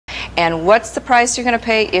and what's the price you're going to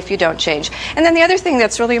pay if you don't change. And then the other thing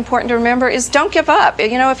that's really important to remember is don't give up.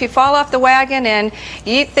 You know, if you fall off the wagon and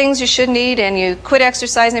you eat things you shouldn't eat and you quit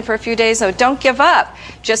exercising for a few days, so don't give up.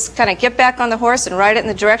 Just kind of get back on the horse and ride it in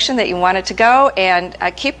the direction that you want it to go, and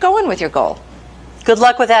keep going with your goal. Good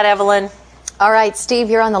luck with that, Evelyn. All right, Steve,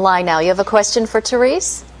 you're on the line now. You have a question for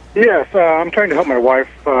Therese? Yes, I'm trying to help my wife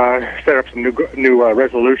set up some new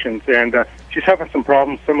resolutions, and she's having some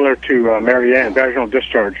problems similar to Mary Ann, vaginal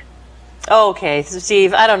discharge. Okay,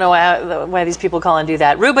 Steve, I don't know why these people call and do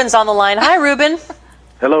that. Ruben's on the line. Hi, Ruben.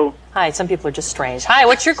 Hello. Hi, some people are just strange. Hi,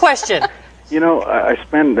 what's your question? You know, I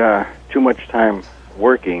spend too much time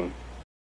working,